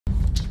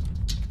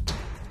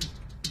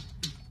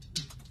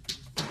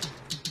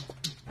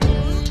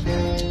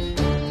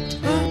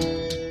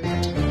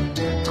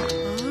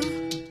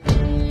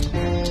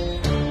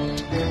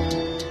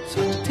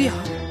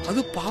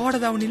பாவாடை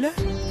தாவணியில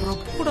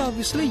பிரபுவோட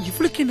ஆபீஸ்ல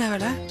இவளுக்கு என்ன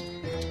வேலை?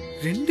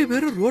 2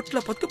 பேரும் ரோட்ல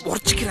பார்த்து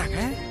முறைச்சிக்கிறாங்க.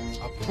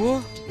 அப்போ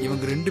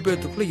இவங்க 2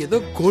 பேர்த்துக்குள்ள ஏதோ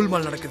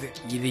கோல்மால் நடக்குது.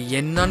 இது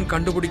என்னன்னு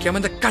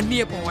கண்டுபிடிக்காம இந்த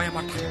கண்ணியப்பன் வாய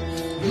மாட்டான்.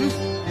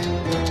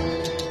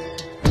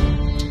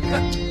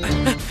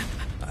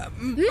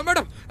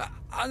 மேடம்,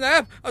 அங்க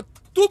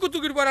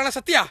தூக்கிட்டு போறாங்களா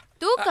சத்யா?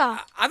 தூக்கா?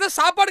 அத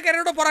சாப்பாடு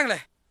கரையோட போறாங்களே,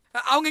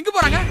 அவங்க எங்க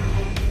போறாங்க?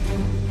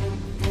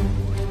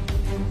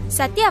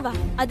 சத்யாவா?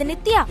 அது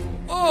நித்யா.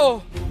 ஓ,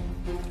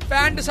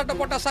 பேண்ட் சட்டை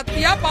போட்டா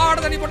சத்யா, பாவாடை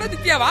தண்ணி போட்டா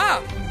நித்யாவா?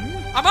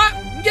 ஆமா,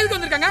 இங்க எதுக்கு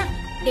வந்திருக்காங்க?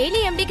 டெய்லி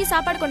எம்டிக்கு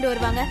சாப்பாடு கொண்டு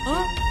வருவாங்க.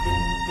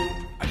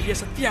 அடியே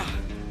சத்யா,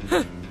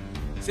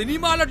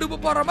 சினிமால டூப்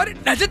போற மாதிரி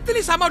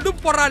நிஜத்திலி சமா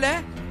டூப் போறாளே.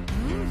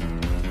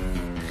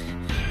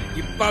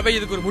 இப்பவே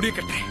இதுக்கு ஒரு முடிவு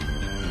கட்டேன்.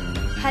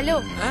 ஹலோ,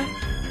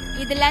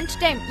 இது லஞ்ச்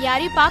டைம்,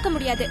 யாரையும் பார்க்க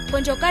முடியாது.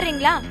 கொஞ்சம்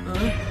உட்காருங்களா?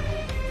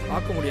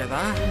 பார்க்க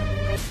முடியாதா?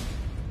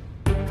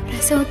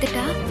 ரசம்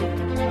ஊத்துட்டா?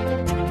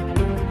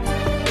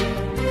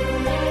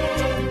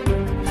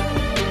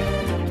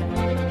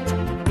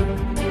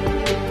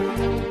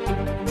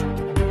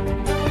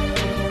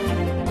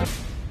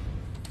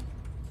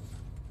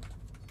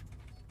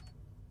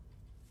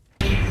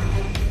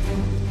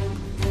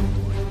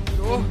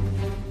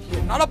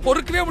 என்னால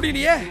பொறுக்கவே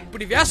முடியலையே,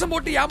 இப்படி வேஷம்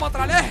போட்டு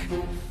ஏமாத்துறாளே.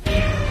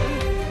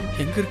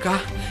 எங்க இருக்கா?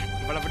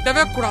 இவளை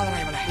விடவே கூடாதா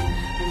இவளை.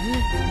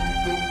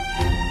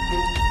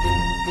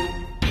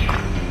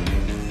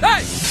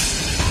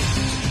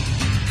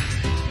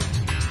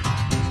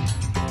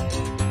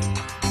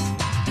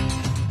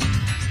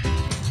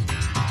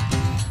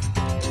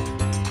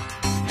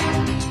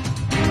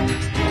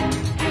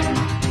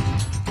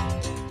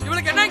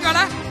 இவளுக்கு என்ன இங்க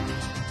வேலை?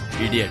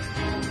 இடியட்,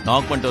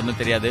 நாக் பண்ணிட்டு ஒன்னும்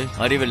தெரியாது,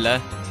 அறிவில்ல.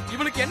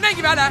 இவளுக்கு என்ன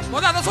இங்க வேலை?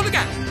 முதல்ல அதை சொல்லுங்க.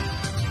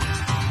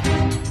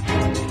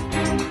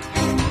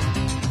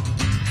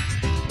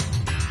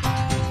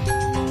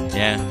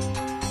 ஏன்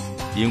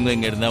இவங்க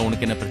இங்க இருந்தா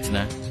உனக்கு என்ன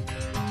பிரச்சனை?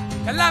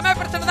 எல்லாமே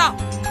பிரச்சனை தான்.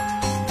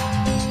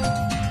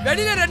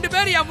 வெளியில 2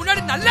 பேரும் என்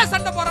முன்னாடி நல்ல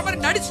சண்டை போற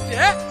மாதிரி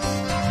நடிச்சுட்டு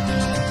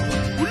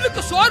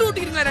உள்ளுக்கு சோறு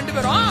ஊட்டிக்கிறீங்களா 2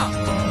 பேரும்?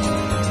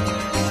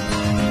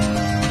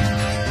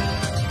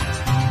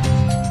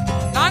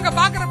 நாங்க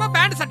பாக்குறப்ப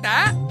பேண்ட் சட்டை,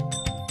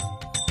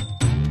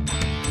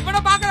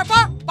 இவனை பாக்குறப்ப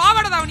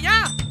பாவாடை தாவணியா?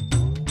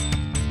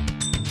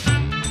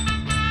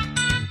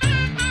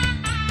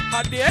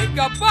 அடே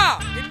கப்பா,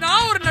 என்ன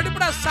ஒரு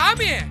நடுப்புடா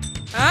சாமி.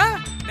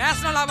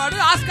 நேஷனல் அவார்டு,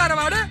 ஆஸ்கார்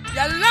அவார்டு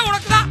எல்லாம்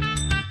உனக்குதான்.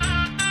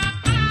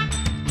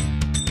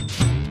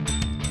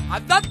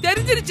 அதான்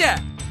தெரிஞ்சிருச்சு.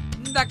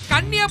 இந்த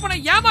கண்ணியப்பனை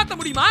ஏமாத்த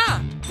முடியுமா?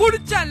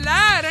 புடிச்சல்ல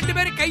 2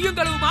 பேரும் கையும்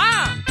கழுவுமா?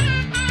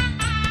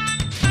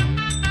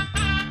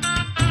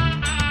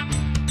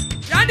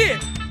 ஏண்டி,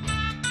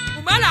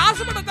 உன் மேல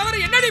ஆசைப்பட்ட தவிர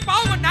என்னடி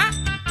பாவம் பண்ண?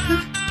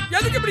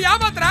 எதுக்கு இப்படி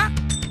ஏமாத்துற?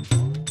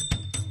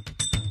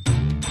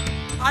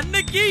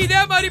 அன்னைக்கு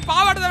இதே மாதிரி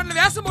பாவாடை தாவணியில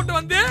வேஷம் போட்டு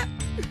வந்து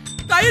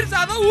தயிர்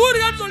சாதம்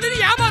ஊறுகான்னு சொல்லி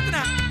ஏமாத்துன.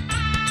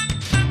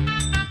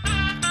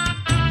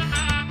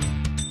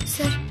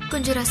 சார்,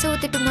 கொஞ்சம் ரசம்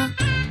ஊத்தட்டுமா?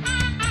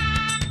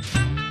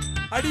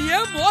 அடியே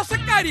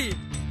மோசக்காரி,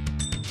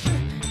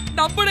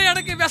 நம்மள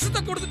எனக்கு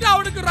விஷத்தை கொடுத்துட்டு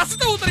அவனுக்கு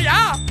ரசத்தை ஊத்துறியா?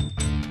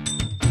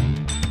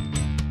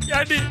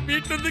 ஏண்டி,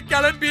 வீட்டுல இருந்து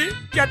கிளம்பி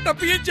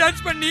கெட்டப்பையும்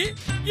சேஞ்ச் பண்ணி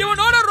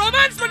இவனோட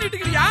ரொமான்ஸ் பண்ணிட்டு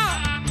இருக்கியா?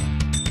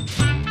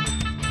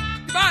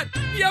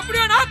 நீ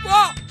எப்படியோ நான் போ,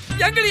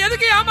 எங்களை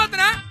எதுக்கு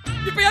ஏமாத்துன?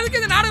 இப்ப எதுக்கு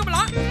இந்த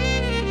நாடகம்லாம்?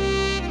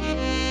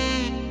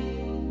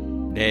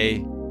 டேய்,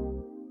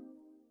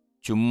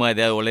 சும்மா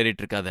ஏதாவது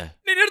உளறிட்டு இருக்காத.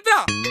 நீ நிறுத்தா.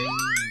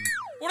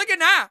 உனக்கு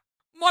என்ன,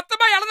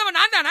 மொத்தமா இழந்தவன்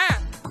நான் தானே.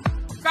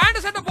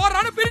 பேண்ட் சட்டை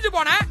போடுறான்னு பிரிஞ்சு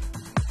போனேன்,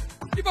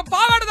 இப்ப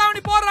பாவாடை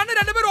தாவணி போடுறான்னு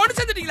 2 பேரும் ஒன்று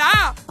சேர்ந்துட்டீங்களா?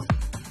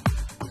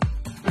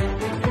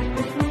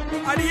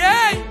 அடியே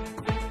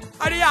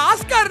அடியே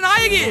ஆஸ்கார்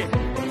நாயகி,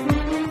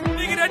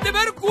 நீங்க 2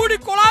 பேரும் கூடி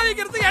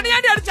கொலாவிக்கிறது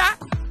என்னையாண்டி அடிச்சா?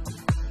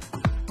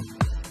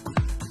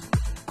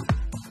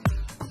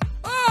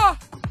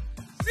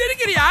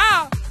 சிரிக்கிறியா?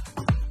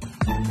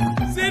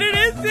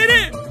 சிரிடி சிரி,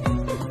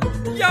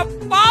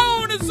 எப்பா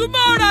ஒண்ணு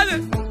சும்மா விடாது.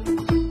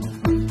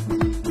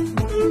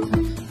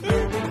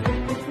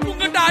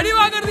 உங்ககிட்ட அடி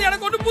வாங்குறது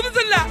எனக்கு ஒண்ணு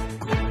புதுசு இல்ல.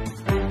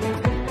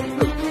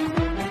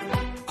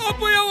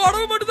 அப்போ என்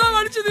உடம்பு மட்டும் தான்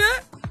வலிச்சுது,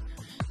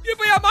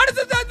 இப்ப என்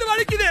மனசு சேர்ந்து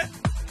வலிக்குது.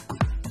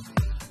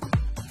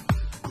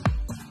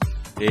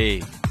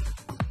 ஏய்,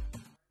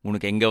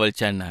 உனக்கு எங்க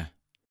வலிச்சா என்ன?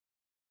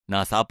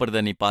 நான்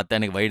சாப்பிடுறத நீ பார்த்தா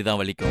எனக்கு வயிறு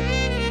தான் வலிக்கும்.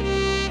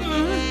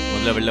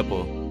 முதல்ல வெளில போ.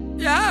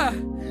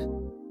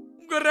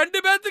 உங்க 2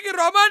 பேத்துக்கு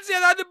ரொமான்ஸ்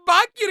ஏதாவது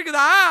பாக்கி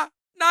இருக்குதா?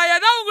 நான்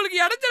ஏதாவது உங்களுக்கு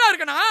இடைஞ்சலா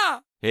இருக்கனா?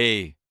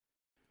 ஏய்,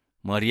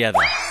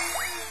 மரியாதை.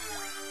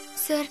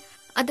 சார்,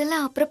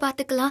 அதெல்லாம் அப்புறம்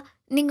பாத்துக்கலாம்.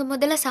 நீங்க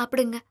முதல்ல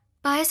சாப்பிடுங்க.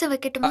 பாயசம்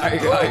வைக்கட்டுமா?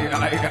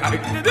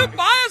 இது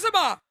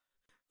பாயசமா?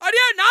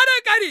 அடியா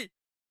நாடகக்காரி,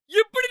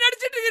 இப்படி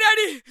நடிச்சிட்டு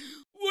இருக்கிறாடி.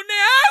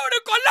 உன்னையே உன்னை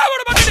கொல்ல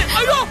விட மாட்டேன்.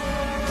 ஐயோ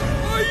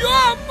ஐயோ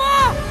அம்மா,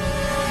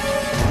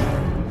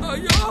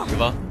 ஐயோ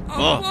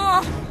அம்மா.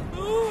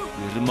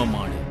 எரும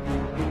மாடு,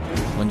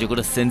 கொஞ்சம்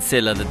கூட சென்ஸே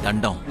இல்லாத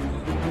தண்டம்.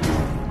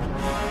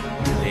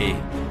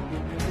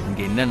 இங்க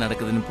என்ன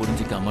நடக்குதுன்னு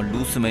புரிஞ்சுக்காம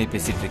லூசு மாதிரி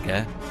பேசிட்டு இருக்க.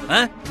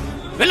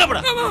 வெளில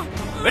போடா.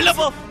 வெளில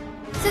போ.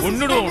 சார்,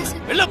 உன்னுடும் வேண்டாம்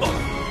சார். வெளில போ.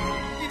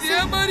 இதே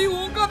மாதிரி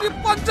உன் காதையை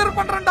பஞ்சர்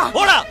பண்றேன்டா.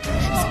 போடா.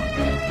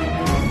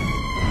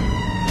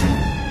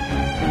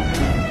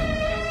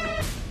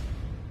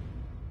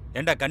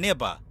 ஏண்டா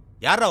கண்ணியப்பா,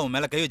 யாரா உன்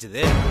மேல கை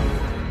வச்சது?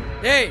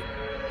 ஏய்,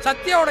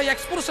 சத்யாவோட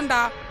எக்ஸ்பிரஷன்டா.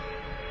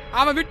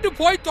 அவன் விட்டு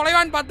போய்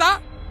தொலைவான்னு பார்த்தா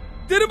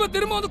திரும்ப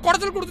திரும்ப வந்து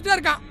குடைச்சல் கொடுத்துட்டே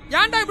இருக்கான்.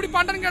 ஏன்டா இப்படி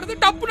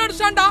பண்றேன்னு டப்புன்னு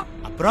அடிச்சான்டா.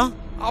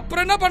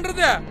 அப்புறம் என்ன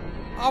பண்றது?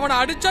 அவனை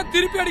அடிச்சா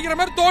திருப்பி அடிக்கிற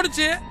மாதிரி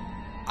தோணுச்சு.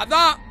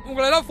 அதான்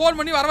உங்களை எல்லாம் போன்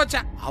பண்ணி வர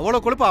வச்சேன்.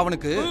 அவ்வளவு கொழுப்பு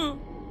அவனுக்கு?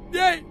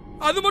 ஏய்,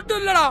 அது மட்டும்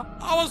இல்லடா,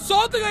 அவன்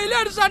சோத்து கையில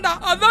அடிச்சான்டா.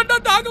 அதான்டா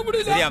தாங்க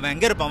முடியல. சரி, அவன்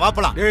எங்க இருப்பான்?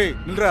 வாப்பலாம். டேய்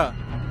நில்றா.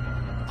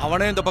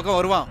 அவனே இந்த பக்கம்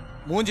வருவான்.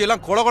 மூஞ்சி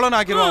எல்லாம் கொலகொலன்னு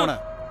ஆக்கிடுவான் அவனை.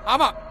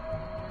 ஆமா,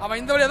 அவன்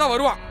இந்த வழியா தான்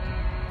வருவான்.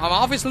 அவன்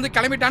ஆபீஸ்ல இருந்து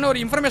கிளம்பிட்டான்னு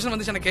ஒரு இன்ஃபர்மேஷன்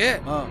வந்துச்சு எனக்கு.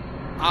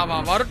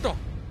 அவன் வரட்டும்.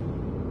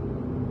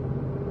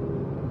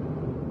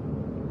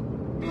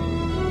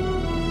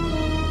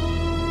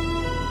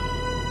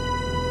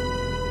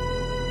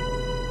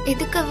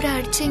 எதுக்கு அவரை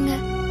அடிச்சீங்க?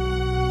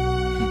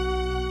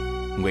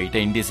 உங்ககிட்ட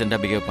இன்டீசெண்டா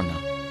பிஹேவ் பண்ணா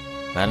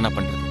வேற என்ன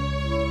பண்றது?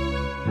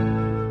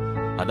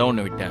 அதான்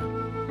உன்னை விட்டேன்.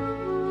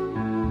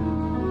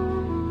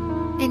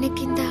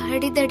 எனக்கு இந்த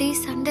அடிதடி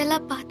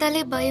சண்டைலாம்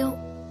பார்த்தாலே பயம்.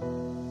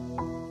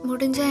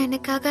 முடிஞ்சா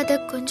எனக்காக அதை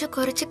கொஞ்சம்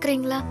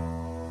குறைச்சிக்கிறீங்களா?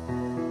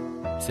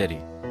 சரி,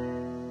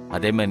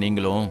 அதே மாதிரி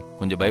நீங்களும்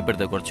கொஞ்சம்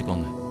பயப்படுத்த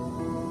குறைச்சிக்கோங்க.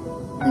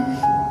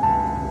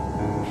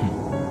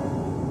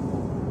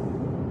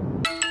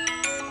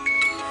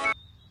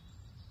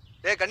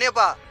 டேய்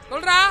கண்ணியப்பா,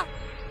 சொல்றா.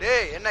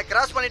 டேய் என்ன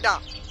கிராஸ்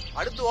பண்ணிட்டான்.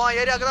 அடுத்து உன்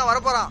ஏரியாவுக்கு தான்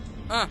வரப்போறான்.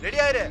 ரெடி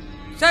ஆயிரு.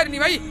 சரி, நீ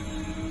வை.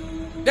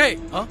 டேய்,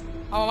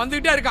 அவன்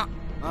வந்துகிட்டே இருக்கான்.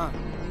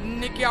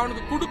 இன்னைக்கு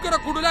அவனுக்கு குடுக்கற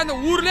குடுல இந்த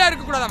ஊர்லயே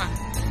இருக்க கூடாது. அவன்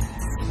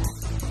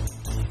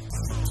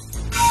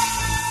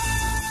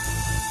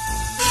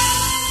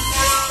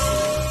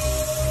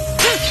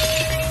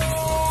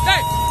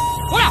டேய்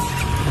போடா.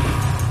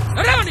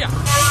 நிறைய வண்டியா.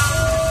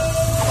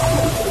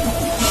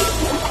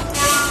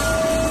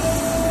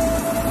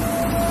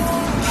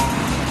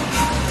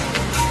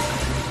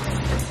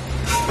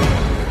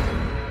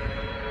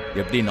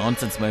 எப்படி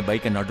நான்சென்ஸ் மாதிரி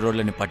பைக்கை நடு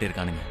ரோட்ல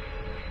நிப்பாட்டியிருக்கானுங்க.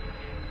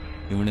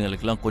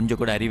 இவனுங்களுக்கெல்லாம் கொஞ்சம்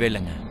கூட அறிவே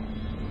இல்லைங்க.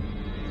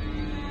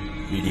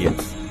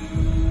 Idiots.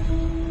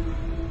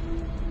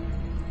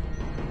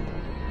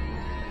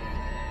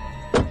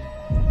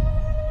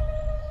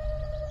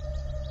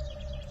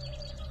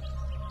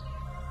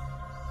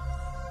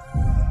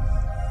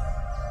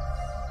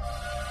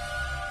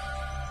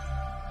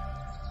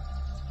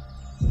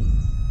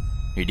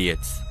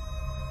 Idiots.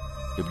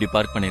 எப்படி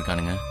பார்க்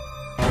பண்ணிருக்கானுங்க?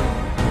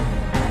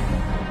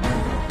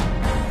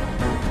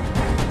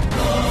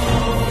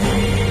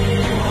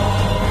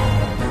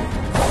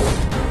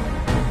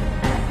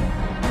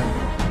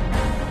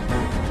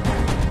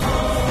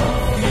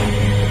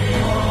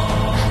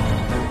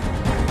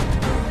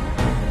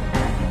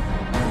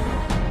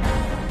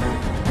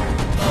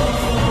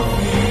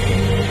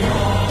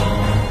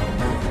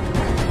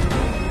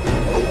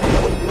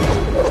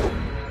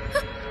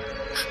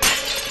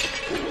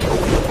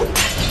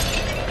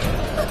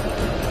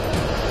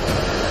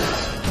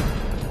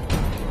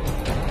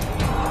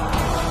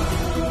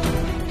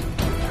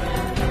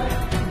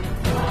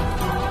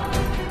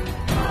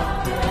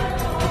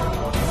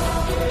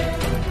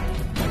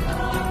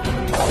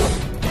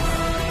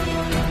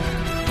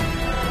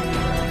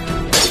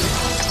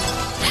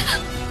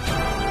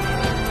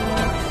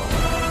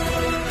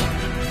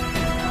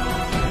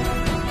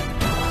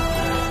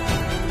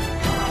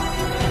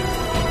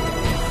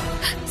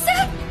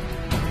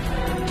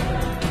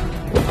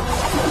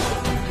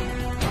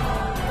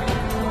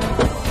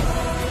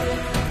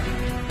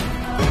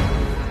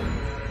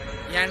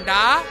 ஏண்டா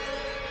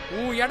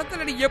உன்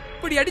இடத்துல நீ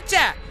எப்படி அடிச்ச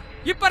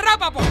இப்பறா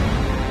பாப்போம்.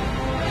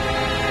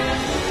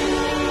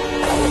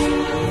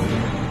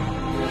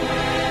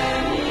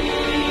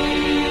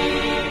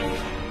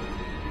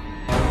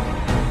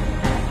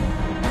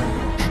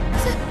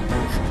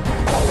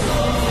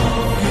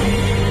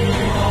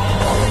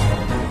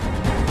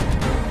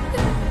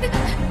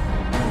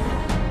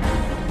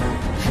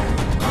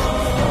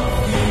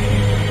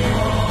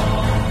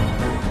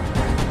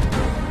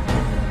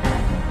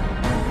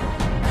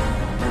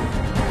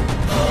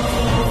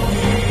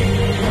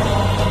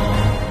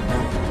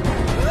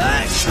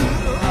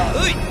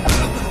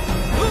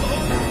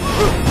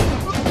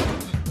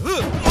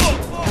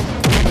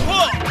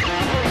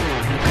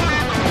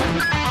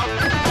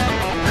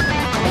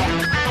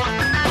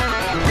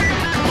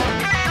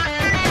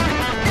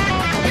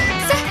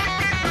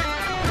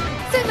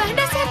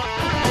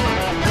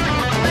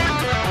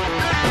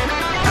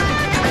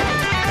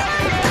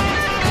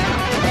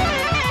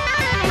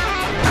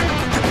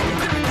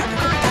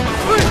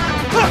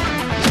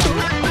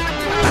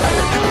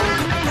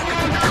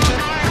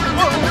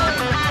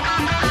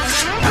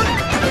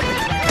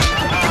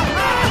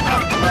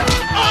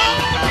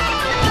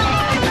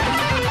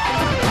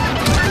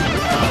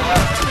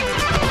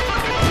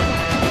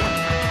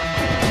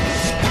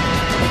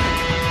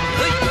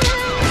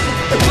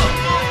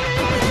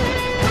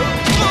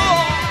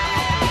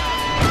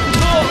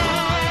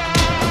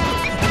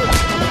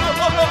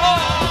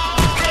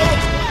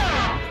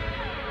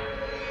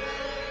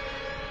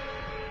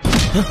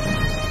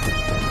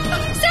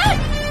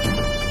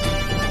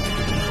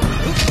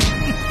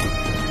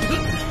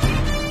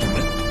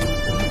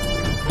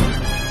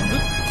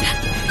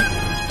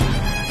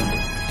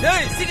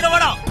 சீக்கிரம்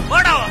வாடா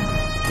வாடா.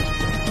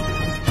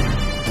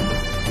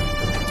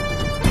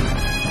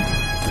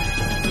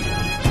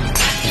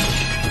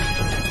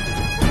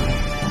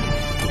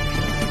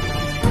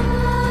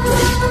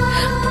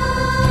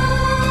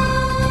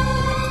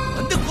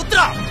 வந்து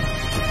குத்ரா.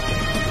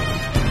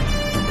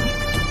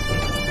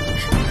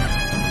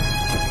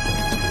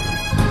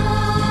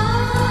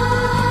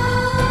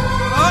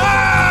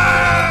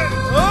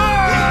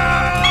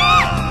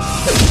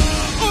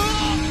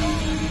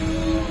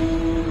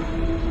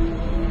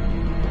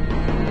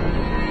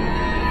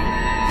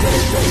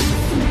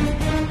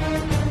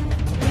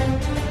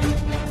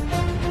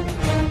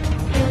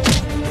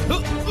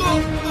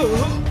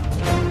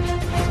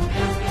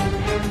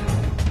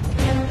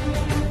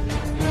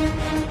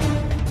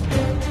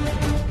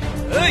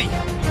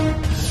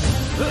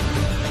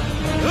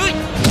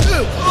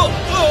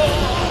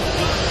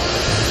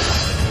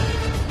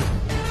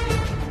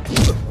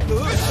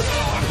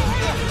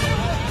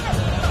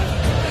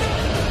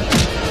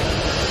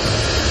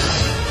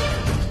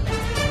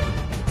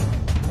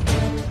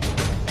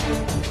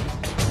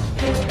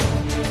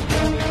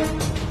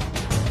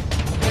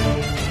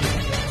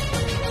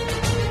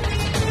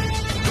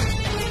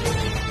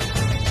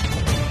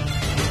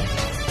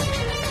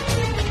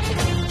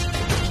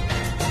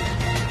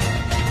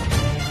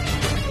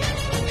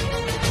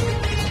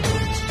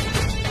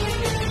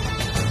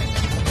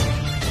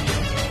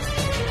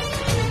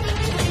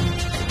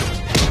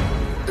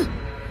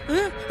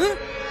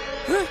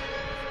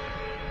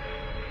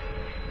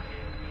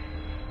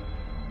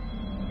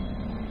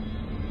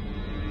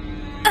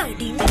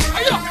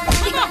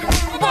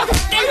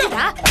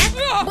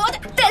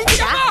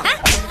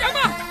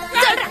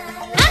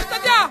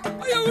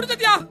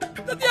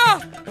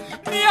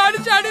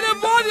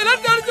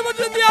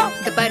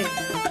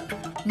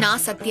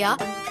 நான் சத்யா,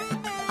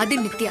 அது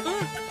நித்யா.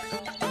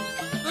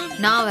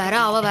 நான் வேற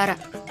அவ வேற.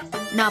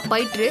 நான்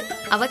பயிற்று,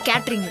 அவ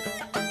கேட்டரிங்.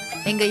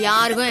 எங்க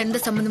யாருக்கும் எந்த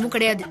சம்பந்தமும்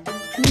கிடையாது.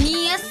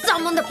 நீயே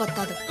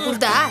சம்பந்தப்பட்டாது.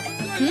 புரியுதா?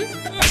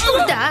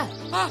 புரியுதா?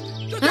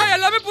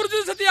 எல்லாமே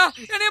புரிஞ்சது சத்யா.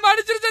 என்னைய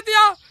மன்னிச்சிரு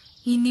சத்யா.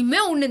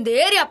 இனிமே உன்ன இந்த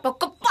ஏரியா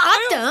பக்கம்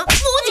பார்த்தேன்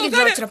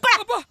மூஞ்சிக்கு வச்சிரப்பா.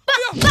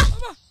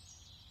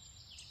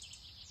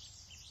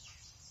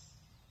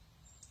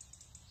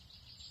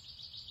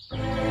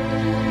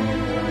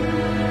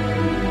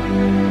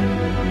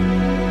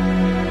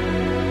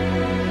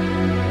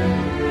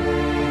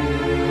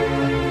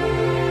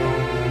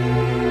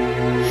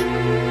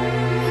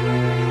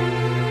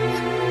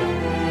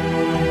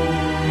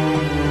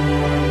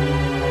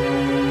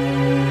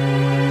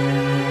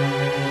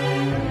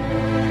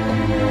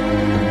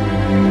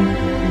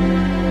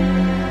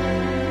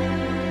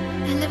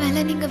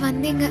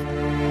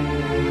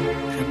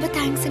 ரொம்ப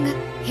தேங்க்ஸ்ங்க.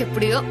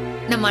 எப்படியோ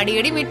நம்ம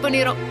அடிக்கடி மீட்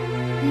பண்ணிரோம்.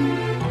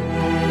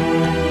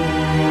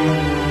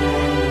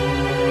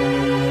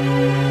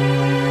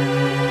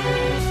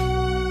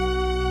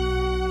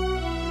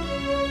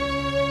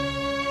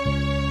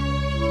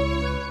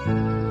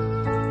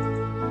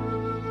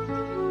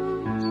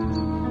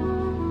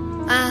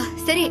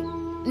 சரி,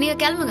 நீங்க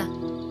கிளம்புங்க.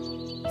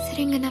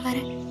 சரிங்க, நான்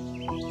வரேன்.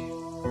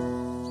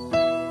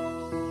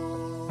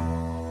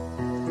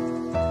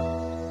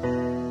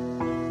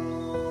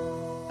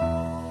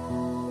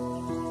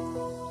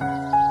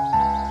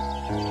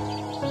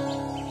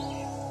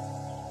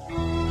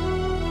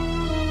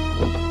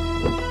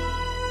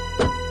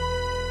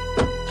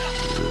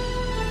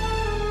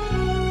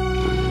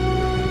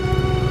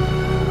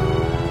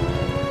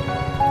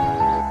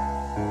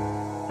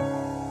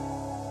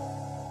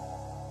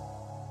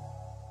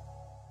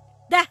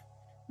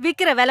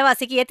 விக்கிற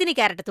விலைவாசிக்கு எத்தனை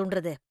கேரட்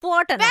தூண்டுறது?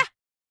 போட்ட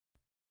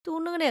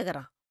தூண்டுங்கன்னு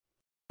கேக்குறான்.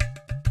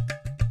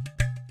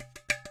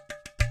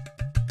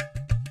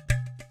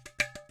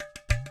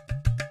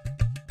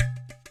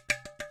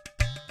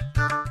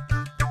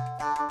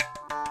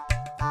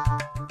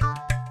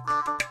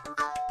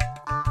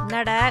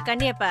 என்னடா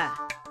கண்ணியப்பா,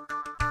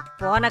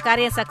 போன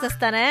காரியம்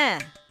சக்சஸ் தானே?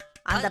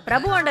 அந்த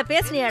பிரபுவாண்ட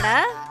பேசுனியாடா?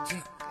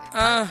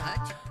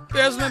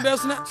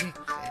 பேசுனேன்.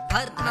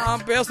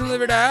 நான் பேசுனதை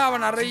விட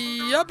அவன்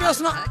நிறைய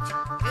பேசினான்.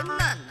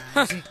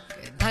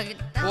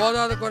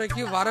 போதாத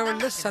குறைக்கு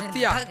வரவல்ல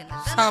சத்யா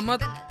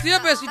சமத்தியா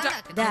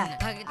பேசிட்டான்.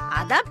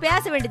 அதான்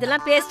பேச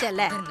வேண்டியதெல்லாம்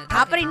பேசிட்டல,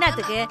 அப்புறம்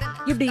என்னத்துக்கு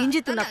இப்படி இஞ்சி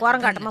துண்ண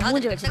குரங்காட்டமா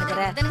மூஞ்சி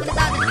வச்சுக்கிற?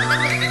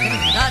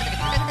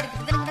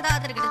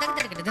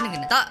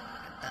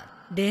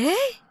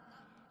 டேய்,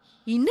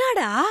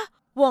 என்னடா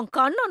உன்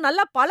கண்ணும்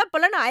நல்லா பல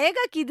பலன்னு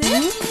அழகாக்கிது.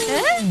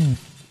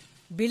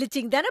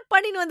 பிளிச்சிங் தானே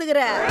பண்ணின்னு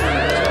வந்துக்கிற?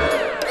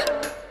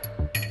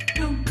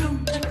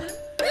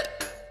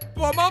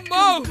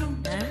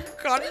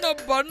 கண்ண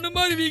பண்ணு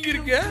மாதிரி வீங்கி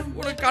இருக்கு.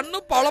 உனக்கு கண்ணு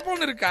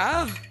பளபளன்னு இருக்கா?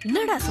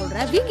 என்னடா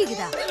சொல்ற?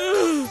 வீங்கிக்குதா?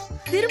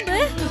 திரும்ப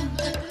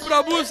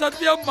பிரபு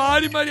சத்யா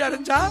மாறி மாறி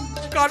அரைஞ்சா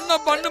கண்ண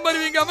பண்ணு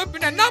மாதிரி வீங்காம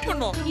பின்ன என்ன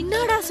பண்ணும்?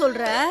 என்னடா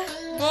சொல்ற?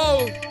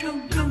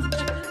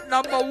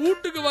 நம்ம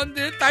வீட்டுக்கு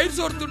வந்து தயிர்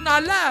சோறு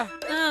துண்ணால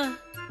ஆ.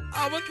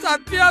 அவன்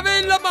சத்யாவே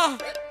இல்லம்மா,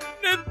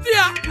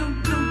 நித்யா.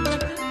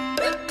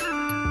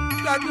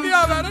 சத்யா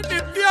வேற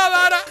நித்யா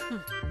வேற.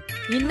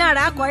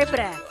 என்னடா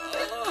குழப்புற?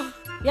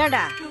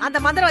 ஏண்டா அந்த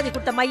மந்திரவாதி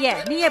கொடுத்த மைய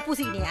நீயே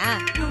பூசிக்கினியா?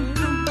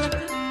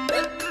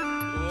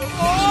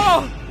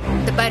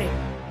 இந்த பாரு,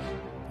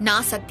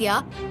 நான் சத்யா,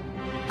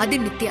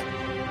 அது நித்யா.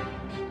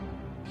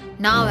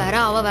 நான் வேற,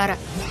 அவ வேற.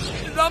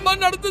 இதாம்மா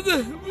நடந்தது.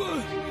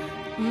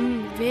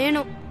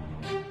 வேணும்.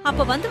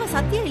 அப்ப வந்தவ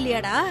சத்தியம்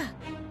இல்லையாடா?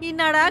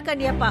 என்னடா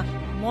கன்னியப்பா,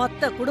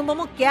 மொத்த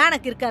குடும்பமும்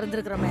கேனக்கு இருக்கா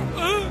இருந்திருக்கிறோமே.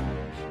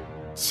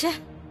 ச்சே.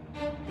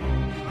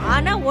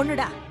 ஆனா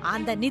ஒண்ணுடா,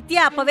 அந்த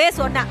நித்யா அப்பவே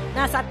சொன்னா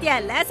நான் சத்யா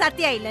இல்ல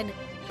சத்யா இல்லன்னு.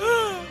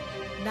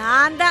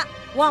 நான் தான்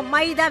உன்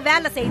மைதான்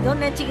வேலை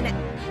செய்தோன்னு நினைச்சுக்கினேன்.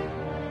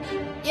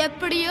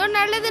 எப்படியோ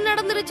நல்லது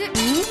நடந்துருச்சு.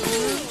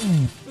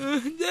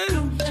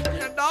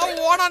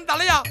 ஓனான்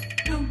தலையா,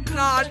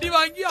 நான் அடி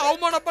வாங்கி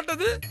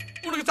அவமானப்பட்டது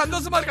உனக்கு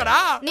சந்தோஷமா இருக்காடா?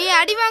 நீ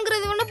அடி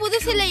வாங்குறது ஒண்ணும்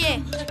புதுசு இல்லையே.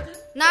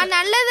 நான்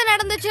நல்லது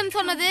நடந்துச்சுன்னு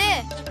சொன்னது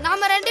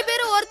நாம 2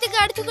 பேரும் ஒருத்திக்கு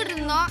அடிச்சுக்கிட்டு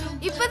இருந்தோம்.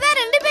 இப்பதான்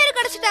 2 பேரும்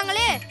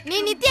கிடைச்சிட்டாங்களே. நீ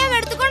நித்யாவை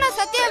எடுத்துக்கோ, நான்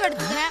சத்யாவை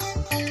எடுத்துக்கிறேன்.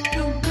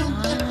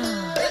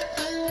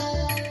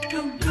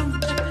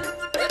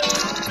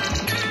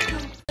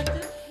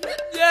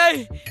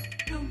 ஏய்,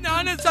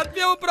 நானே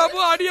சத்யாவும் பிரபு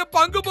அடிய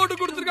பங்கு போட்டு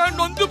கொடுத்துருக்காங்க,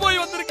 நொந்து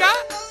போய் வந்திருக்கா.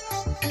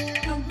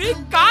 நீ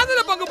காதல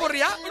பங்கு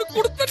போடுறியா?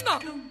 கொடுத்துனா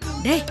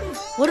டேய்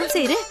ஒரு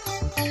நிமிஷம் இரு.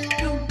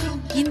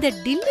 இந்த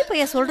டில்லி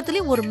பைய சொல்றதுல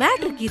ஒரு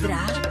மேட்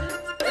இருக்குதுடா.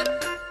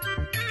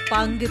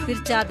 பங்கு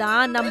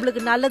பிரிச்சாதான்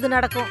நம்மளுக்கு நல்லது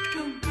நடக்கும்.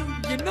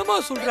 என்னமா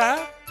சொல்ற?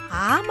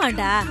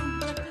 ஆமாண்டா,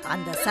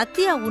 அந்த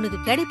சத்யா உனக்கு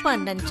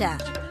கிடைப்பான்னு நினைச்சா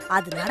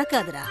அது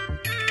நடக்காதுடா.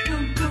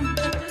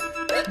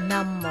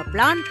 நம்ம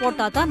பிளான்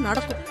போட்டாதான்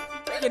நடக்கும்.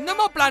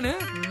 என்னமா பிளானு?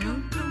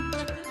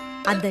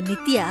 அந்த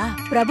நித்யா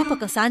பிரபு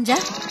பக்கம் சாஞ்சா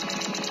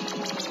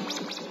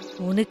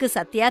உனக்கு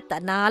சத்யா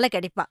தன்னால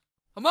கிடைப்பா.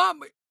 அம்மா,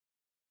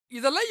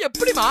 இதெல்லாம்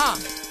எப்படிமா?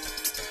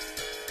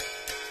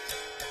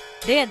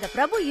 டேய், அந்த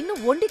பிரபு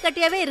இன்னும் ஒண்டி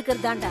கட்டியாவே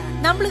இருக்கிறதாண்டா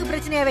நம்மளுக்கு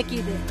பிரச்சனையா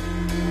வைக்கிது.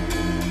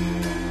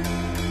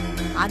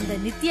 அந்த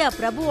நித்யா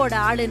பிரபுவோட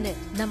ஆளுன்னு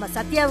நம்ம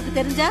சத்யாவுக்கு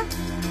தெரிஞ்சா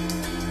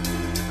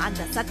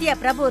அந்த சத்யா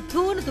பிரபு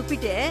தூணு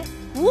துப்பிட்டு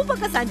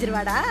பக்கம்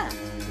சாஞ்சிருவாடா.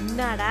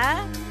 என்னடா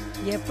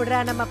எப்படிடா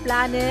நம்ம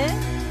பிளானு?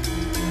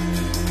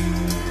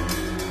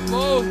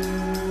 ஓ,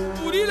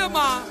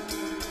 புரியலமா.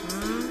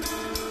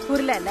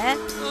 புரியல.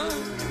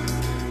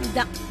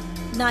 இதான்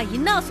நான்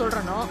என்ன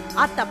சொல்றனோ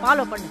அத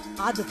ஃபாலோ பண்ணு,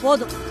 அது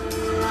போதும்.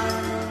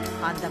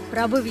 அந்த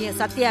பிரபுவையும்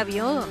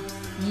சத்யாவையும்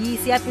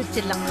ஈஸியா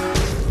பிரிச்சிடலாம்.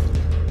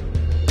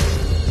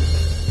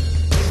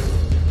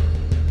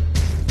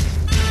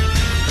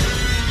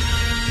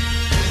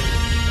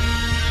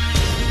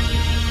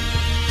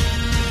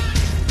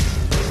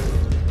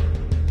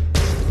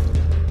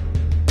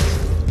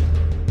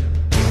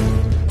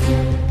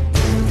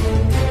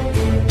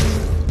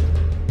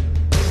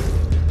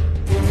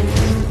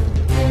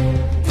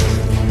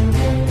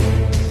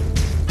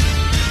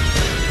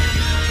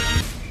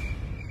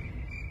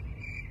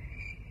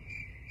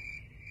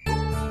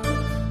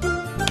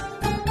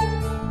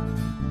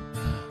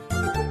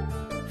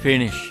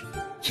 Finish.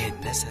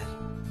 என்ன சார்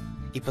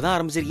இப்பதான்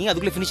ஆரம்பிச்சிருக்கீங்க,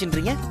 அதுக்குள்ள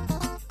ஃபினிஷ்ன்றீங்க?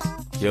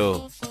 யோ,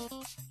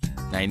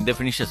 நான் இந்த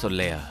ஃபினிஷ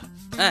சொல்லலையா?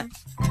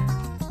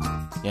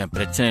 என்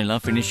பிரச்சனை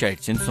எல்லாம் ஃபினிஷ்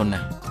ஆயிடுச்சுன்னு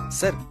சொன்னேன்.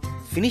 சார்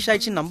ஃபினிஷ்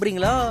ஆயிடுச்சுன்னு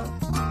நம்புறீங்களா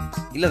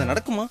இல்ல அது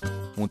நடக்குமா?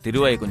 உன்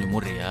திருவாயை கொஞ்சம்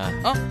மூடுறியா?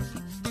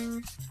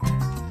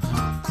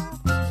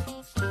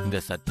 இந்த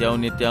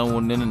சத்யாவும் நித்யாவும்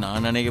ஒண்ணுன்னு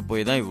நான் நினைக்க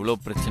போய் தான்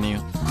இவ்வளவு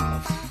பிரச்சனையும்.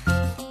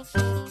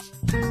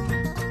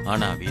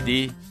 ஆனா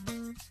விதி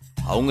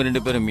அவங்க 2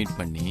 பேரும் மீட்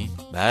பண்ணி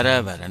வேற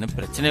வேறன்னு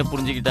பிரச்சனையை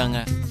புரிஞ்சுக்கிட்டாங்க.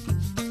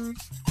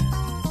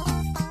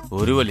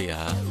 ஒரு வழியா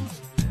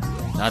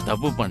நான்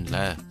தப்பு பண்ணல,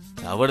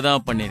 தவறு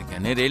தான்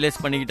பண்ணிருக்கேன்னு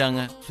ரியலைஸ்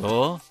பண்ணிக்கிட்டாங்க. So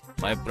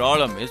my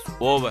problem is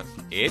over,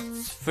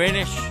 it's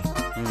finish.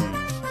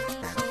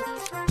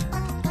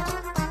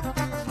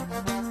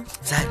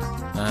 Sir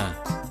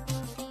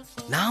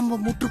நாம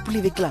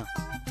முற்றுப்புள்ளி வைக்கலாம்,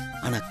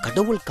 ஆனா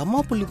கடவுள்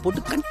கம்மா புள்ளி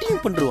போட்டு கண்டினியூ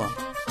பண்றான்.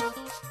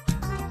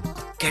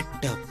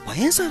 கெட்ட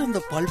பையன் சார்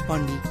அந்த பால்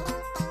பாண்டி.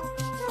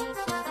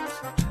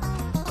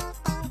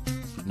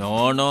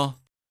 நோ,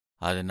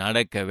 அது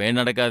நடக்கவே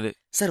நடக்காது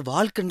சார்.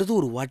 வாழ்க்கைன்றது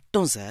ஒரு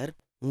வட்டம் சார்.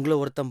 உங்களை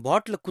ஒருத்தன்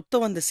பாட்டில குத்த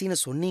வந்த சீனை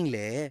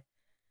சொன்னீங்களே,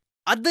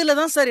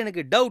 அதுலதான் சார்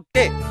எனக்கு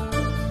டவுட்டே.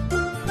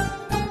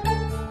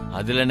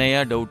 அதுல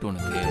என்னையா டவுட்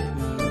உனக்கு?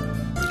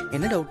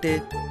 என்ன டவுட்டு?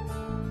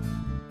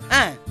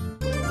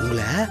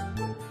 உங்களை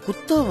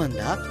குத்த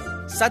வந்தா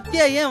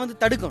சத்யா ஏன் வந்து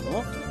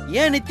தடுக்கணும்,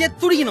 ஏன் நித்யா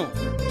துடிக்கணும்?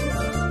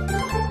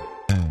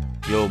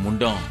 யோ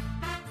முண்டம்,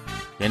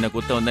 என்ன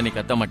குத்த வந்தா நீ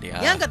கத்த மாட்டியா?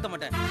 ஏன் கத்த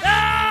மாட்டேன்?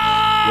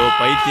 யோ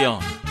பைத்தியம்,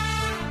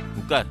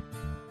 உட்கார்.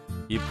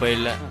 இப்ப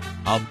இல்ல,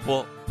 அப்போ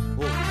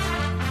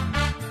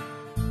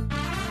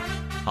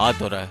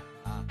ஆத்தோர.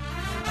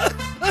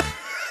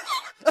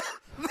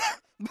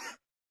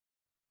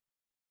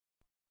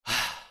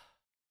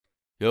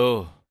 யோ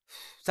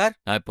சார்,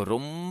 நான் இப்ப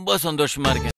ரொம்ப சந்தோஷமா இருக்கேன்.